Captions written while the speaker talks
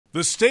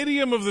The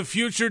Stadium of the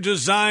Future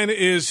design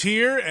is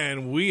here,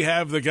 and we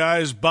have the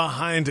guys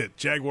behind it.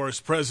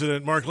 Jaguars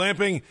President Mark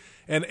Lamping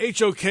and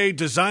HOK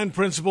Design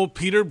Principal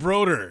Peter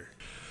Broeder.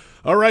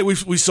 All right, we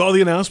saw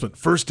the announcement.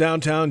 First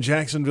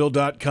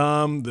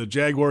downtownjacksonville.com, the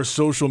Jaguars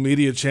social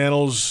media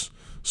channels.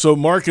 So,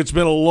 Mark, it's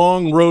been a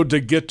long road to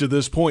get to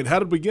this point. How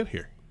did we get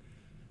here?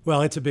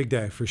 Well, it's a big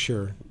day for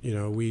sure. You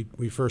know, we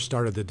first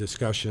started the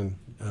discussion,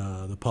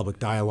 the public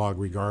dialogue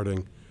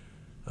regarding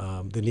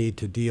the need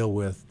to deal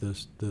with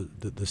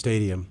the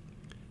stadium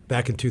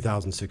back in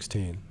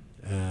 2016.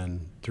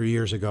 And 3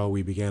 years ago,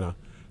 we began a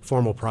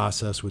formal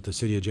process with the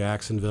city of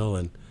Jacksonville.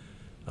 And,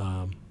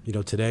 you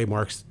know, today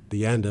marks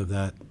the end of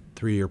that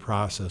 3-year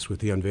process with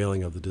the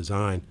unveiling of the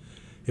design.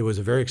 It was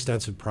a very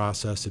extensive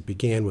process. It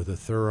began with a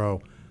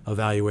thorough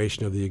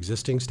evaluation of the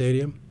existing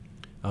stadium,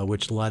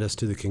 which led us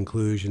to the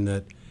conclusion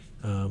that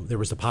there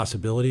was a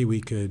possibility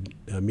we could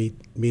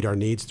meet our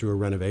needs through a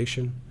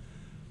renovation.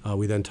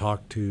 We then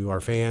talked to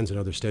our fans and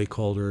other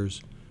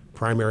stakeholders,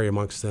 primary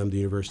amongst them the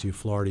University of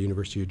Florida,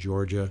 University of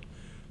Georgia,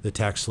 the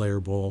Tax Slayer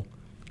Bowl.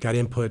 Got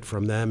input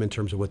from them in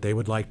terms of what they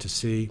would like to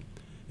see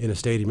in a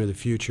stadium of the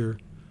future.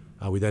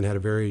 We then had a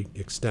very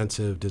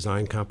extensive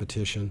design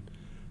competition.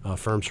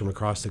 Firms from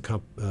across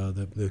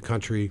the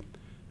country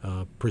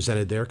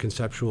presented their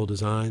conceptual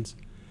designs.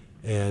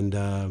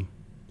 And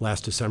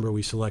last December,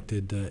 we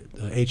selected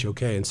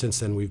HOK. And since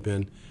then, we've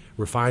been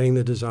refining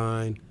the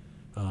design,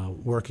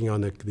 working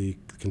on the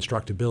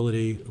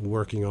constructability,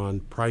 working on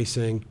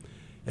pricing,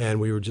 and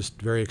we were just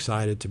very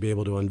excited to be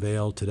able to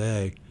unveil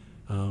today,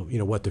 you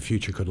know, what the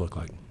future could look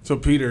like. So,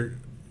 Peter,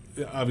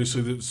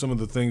 obviously, some of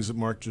the things that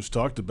Mark just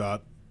talked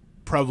about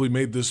probably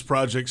made this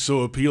project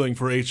so appealing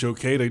for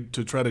HOK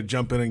to try to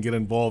jump in and get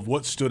involved.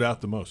 What stood out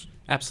the most?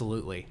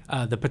 Absolutely.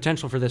 The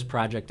potential for this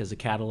project as a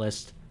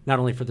catalyst, not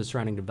only for the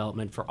surrounding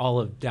development, for all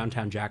of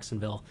downtown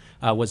Jacksonville,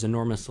 was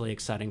enormously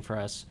exciting for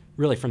us,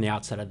 really from the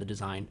outset of the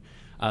design.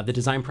 The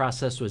design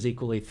process was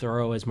equally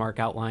thorough, as Mark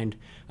outlined,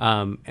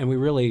 and we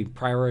really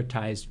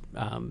prioritized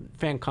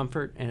fan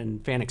comfort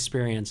and fan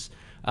experience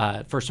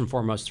first and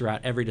foremost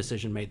throughout every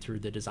decision made through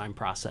the design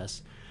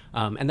process.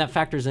 And that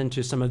factors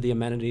into some of the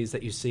amenities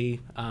that you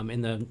see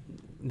in the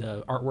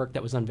artwork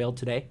that was unveiled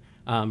today.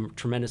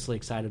 Tremendously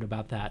excited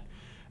about that.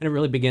 And it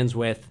really begins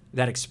with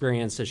that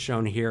experience as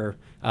shown here,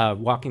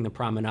 walking the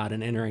promenade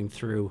and entering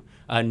through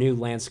a new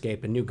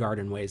landscape and new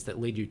garden ways that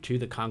lead you to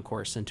the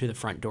concourse and to the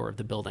front door of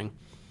the building.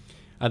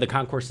 The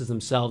concourses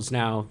themselves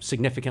now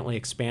significantly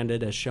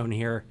expanded, as shown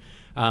here,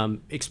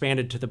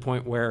 expanded to the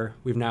point where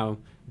we've now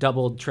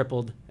doubled,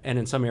 tripled, and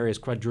in some areas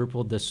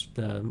quadrupled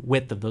the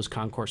width of those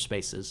concourse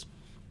spaces.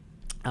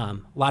 A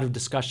lot of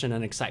discussion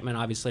and excitement,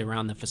 obviously,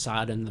 around the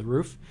facade and the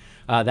roof.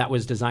 That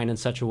was designed in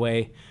such a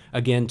way,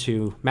 again,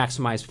 to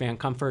maximize fan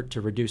comfort,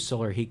 to reduce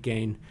solar heat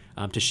gain,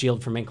 to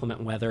shield from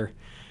inclement weather.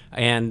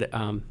 And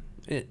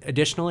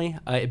additionally,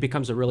 it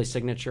becomes a really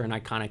signature and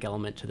iconic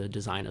element to the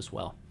design as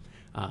well.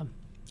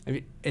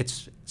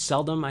 It's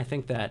seldom, I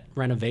think, that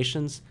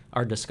renovations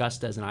are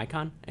discussed as an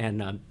icon,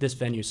 and this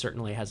venue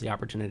certainly has the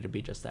opportunity to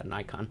be just that, an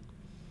icon.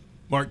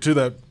 Mark, to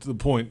the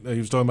point, he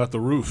was talking about the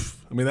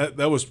roof. I mean,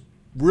 that was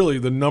really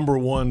the number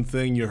one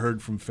thing you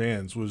heard from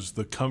fans was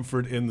the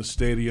comfort in the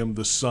stadium,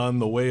 the sun,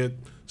 the way it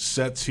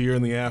sets here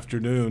in the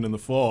afternoon in the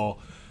fall.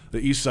 The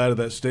east side of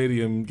that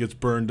stadium gets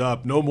burned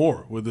up. No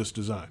more with this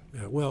design.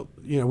 Yeah, well,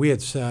 you know, we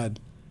had said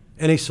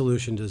any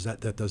solution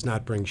that does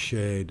not bring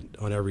shade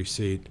on every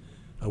seat,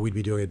 we'd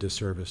be doing a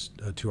disservice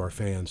to our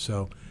fans.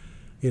 So,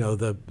 you know,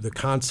 the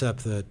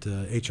concept that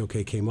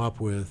HOK came up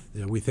with,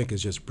 you know, we think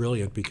is just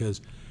brilliant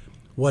because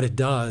what it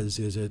does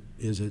is it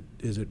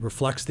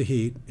reflects the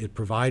heat, it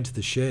provides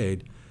the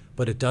shade,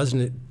 but it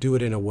doesn't do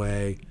it in a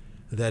way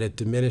that it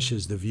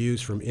diminishes the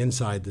views from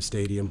inside the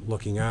stadium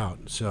looking out.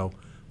 So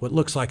what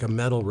looks like a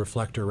metal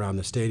reflector around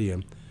the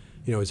stadium,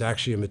 you know, is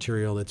actually a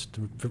material that's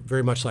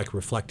very much like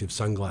reflective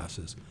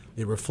sunglasses.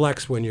 It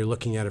reflects when you're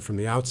looking at it from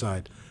the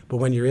outside, but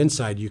when you're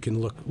inside, you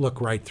can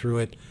look right through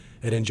it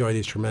and enjoy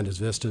these tremendous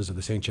vistas of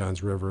the St.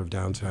 Johns River, of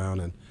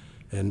downtown,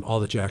 and all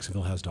that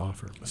Jacksonville has to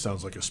offer.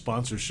 Sounds like a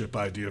sponsorship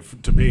idea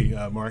to me,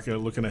 Mark,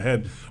 looking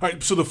ahead. All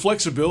right, so the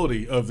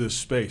flexibility of this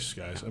space,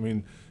 guys. I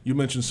mean, you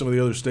mentioned some of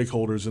the other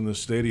stakeholders in the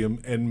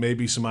stadium and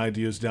maybe some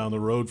ideas down the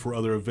road for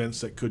other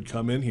events that could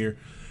come in here.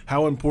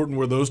 How important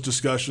were those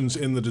discussions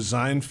in the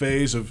design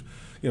phase of,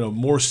 you know,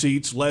 more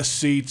seats, less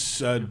seats,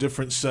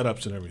 different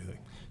setups and everything?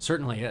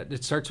 Certainly.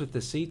 It starts with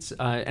the seats,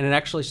 and it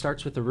actually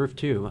starts with the roof,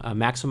 too.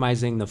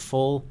 Maximizing the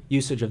full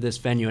usage of this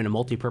venue in a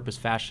multi-purpose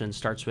fashion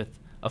starts with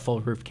a full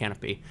roof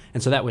canopy.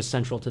 And so that was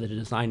central to the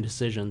design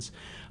decisions.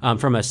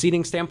 From a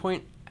seating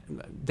standpoint,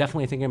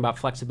 definitely thinking about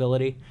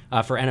flexibility.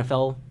 For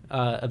NFL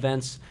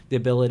events, the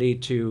ability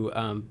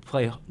to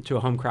play to a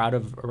home crowd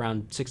of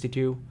around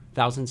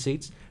 62,000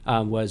 seats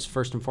was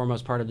first and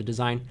foremost part of the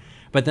design.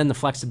 But then the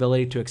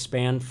flexibility to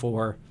expand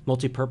for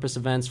multi-purpose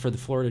events for the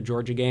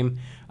Florida-Georgia game.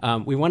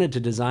 We wanted to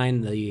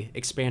design the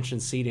expansion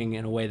seating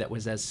in a way that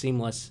was as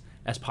seamless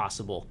as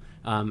possible.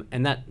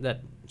 And that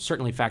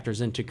certainly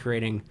factors into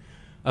creating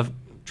a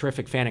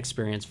terrific fan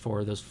experience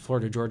for those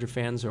Florida Georgia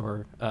fans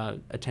or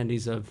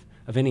attendees of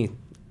any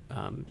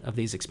of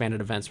these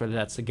expanded events, whether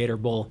that's the Gator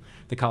Bowl,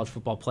 the college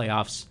football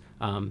playoffs,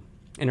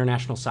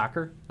 international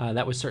soccer.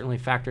 That was certainly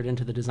factored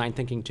into the design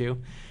thinking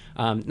too,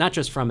 not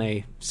just from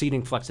a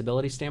seating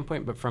flexibility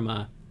standpoint, but from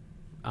a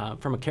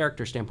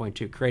character standpoint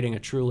too, creating a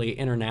truly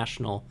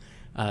international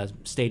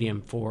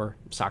stadium for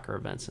soccer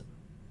events.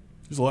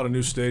 There's a lot of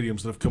new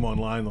stadiums that have come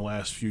online in the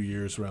last few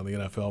years around the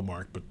NFL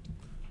mark, but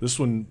this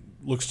one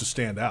looks to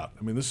stand out.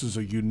 I mean, this is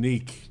a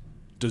unique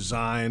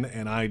design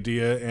and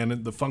idea,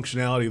 and the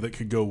functionality that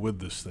could go with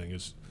this thing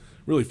is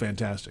really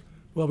fantastic.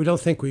 Well, we don't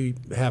think we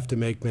have to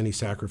make many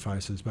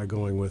sacrifices by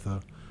going with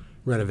a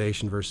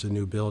renovation versus a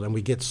new build, and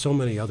we get so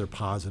many other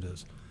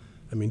positives.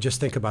 I mean, just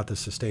think about the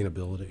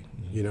sustainability.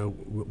 You know,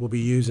 we'll be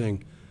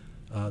using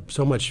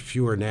so much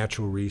fewer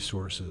natural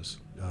resources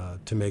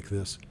to make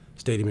this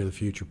Stadium of the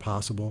Future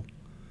possible,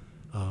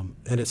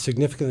 and it's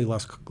significantly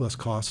less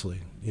costly.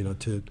 You know,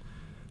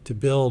 to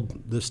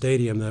build the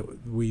stadium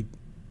that we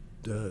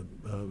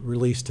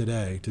released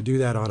today, to do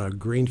that on a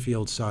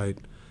greenfield site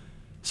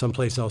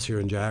someplace else here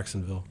in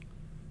Jacksonville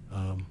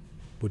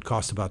would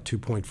cost about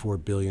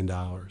 $2.4 billion,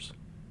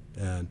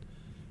 and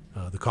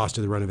the cost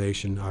of the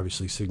renovation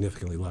obviously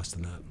significantly less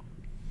than that.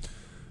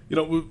 You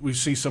know, we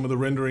see some of the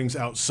renderings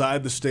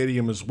outside the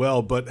stadium as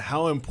well, but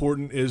how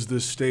important is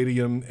this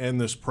stadium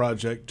and this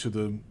project to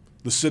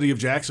the city of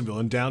Jacksonville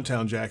and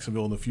downtown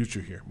Jacksonville in the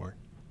future here, Mark?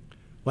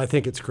 Well, I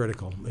think it's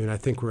critical. I mean, I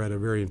think we're at a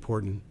very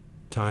important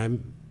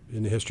time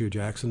in the history of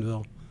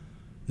Jacksonville.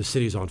 The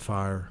city's on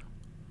fire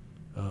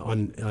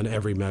on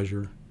every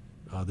measure.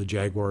 The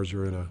Jaguars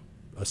are in a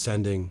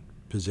ascending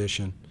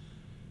position.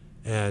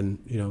 And,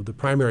 you know, the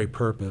primary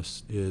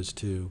purpose is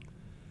to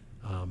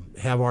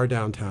have our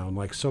downtown,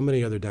 like so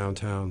many other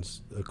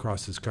downtowns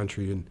across this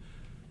country in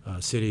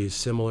cities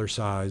similar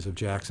size of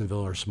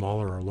Jacksonville or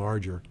smaller or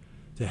larger,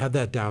 to have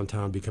that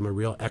downtown become a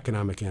real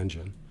economic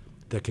engine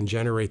that can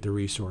generate the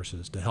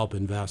resources to help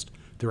invest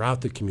throughout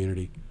the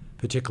community,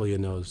 particularly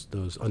in those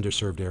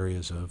underserved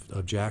areas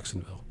of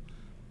Jacksonville.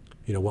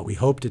 You know, what we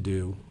hope to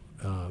do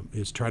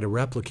is try to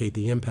replicate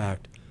the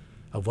impact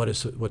of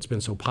what's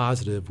been so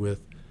positive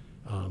with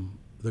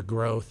the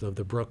growth of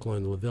the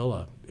Brooklyn-La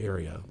Villa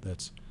area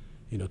that's,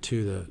 you know,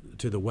 to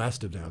the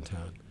west of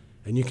downtown.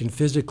 And you can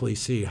physically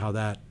see how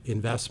that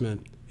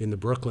investment in the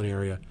Brooklyn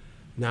area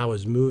now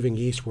is moving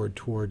eastward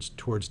towards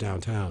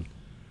downtown.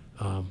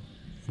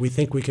 We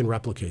think we can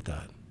replicate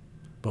that,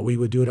 but we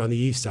would do it on the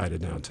east side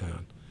of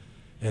downtown.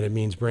 And it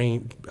means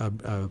bringing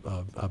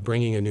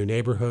a new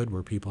neighborhood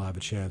where people have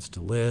a chance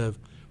to live,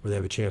 where they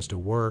have a chance to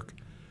work,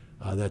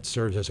 that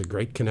serves as a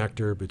great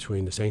connector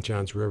between the St.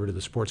 Johns River to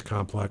the sports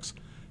complex,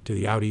 to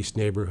the out east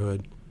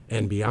neighborhood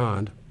and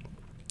beyond.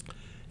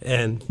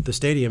 And the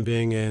stadium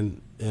being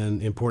an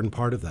important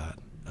part of that.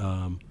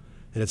 And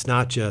it's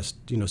not just,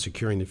 you know,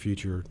 securing the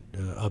future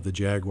of the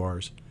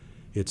Jaguars.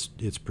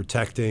 It's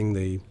protecting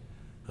the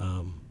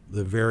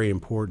very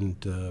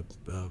important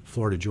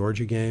Florida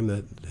Georgia game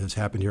that has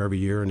happened here every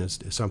year and is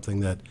something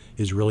that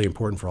is really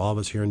important for all of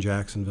us here in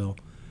Jacksonville.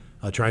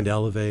 Trying to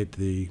elevate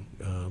the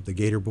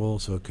Gator Bowl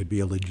so it could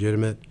be a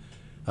legitimate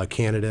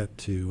candidate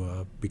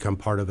to become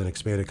part of an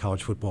expanded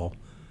college football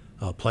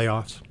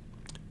playoffs,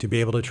 to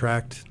be able to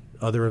attract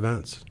other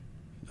events.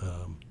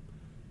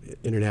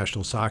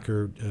 International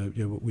soccer,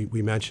 you know,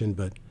 we mentioned,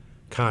 but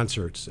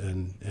concerts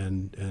and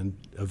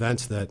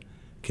events that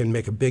can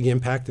make a big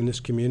impact in this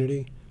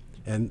community.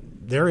 And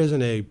there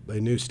isn't a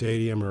new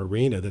stadium or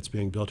arena that's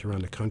being built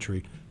around the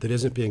country that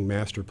isn't being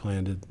master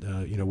planned,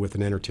 you know, with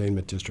an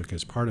entertainment district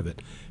as part of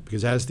it.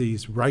 Because as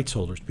these rights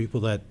holders,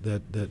 people that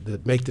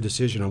make the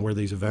decision on where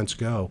these events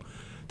go,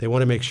 they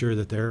want to make sure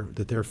that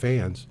their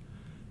fans,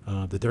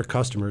 that their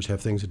customers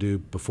have things to do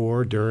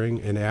before,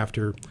 during, and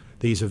after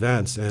these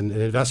events. And an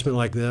investment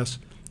like this,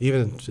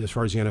 even as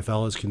far as the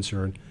NFL is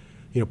concerned,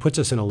 you know, puts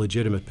us in a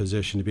legitimate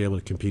position to be able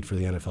to compete for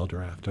the NFL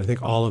draft. I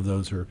think all of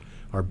those are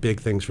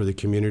big things for the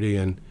community,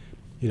 and,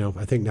 you know,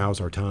 I think now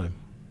is our time.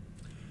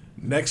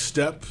 Next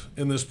step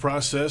in this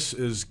process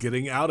is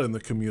getting out in the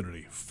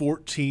community.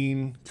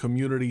 14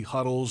 community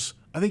huddles.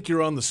 I think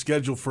you're on the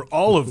schedule for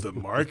all of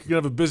them, Mark. You're going to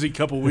have a busy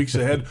couple weeks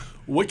ahead.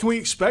 What can we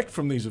expect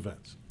from these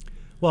events?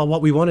 Well,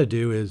 what we want to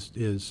do is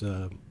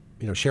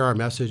you know, share our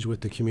message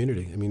with the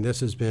community. I mean, this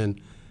has been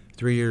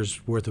 3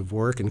 years worth of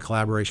work in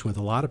collaboration with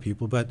a lot of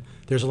people, but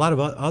there's a lot of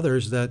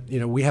others that, you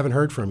know, we haven't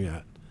heard from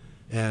yet.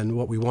 And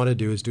what we want to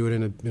do is do it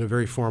in a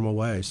very formal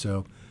way.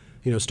 So,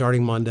 you know,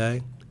 starting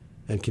Monday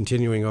and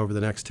continuing over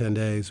the next 10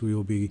 days, we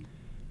will be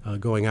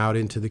going out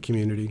into the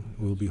community.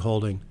 We will be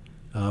holding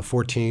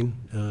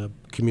 14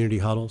 community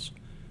huddles.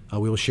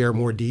 We will share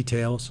more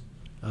details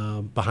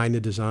behind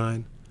the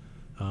design,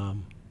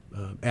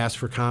 ask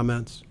for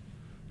comments,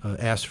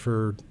 ask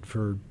for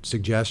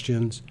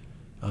suggestions,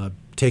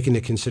 take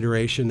into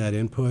consideration that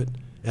input.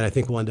 And I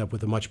think we'll end up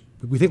with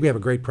we think we have a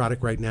great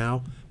product right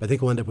now, but I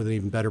think we'll end up with an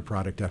even better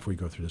product after we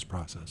go through this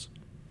process.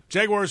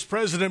 Jaguars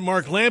President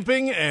Mark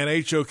Lamping and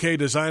HOK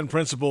Design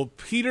Principal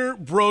Peter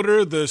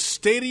Broeder, the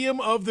Stadium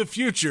of the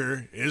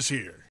Future is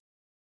here.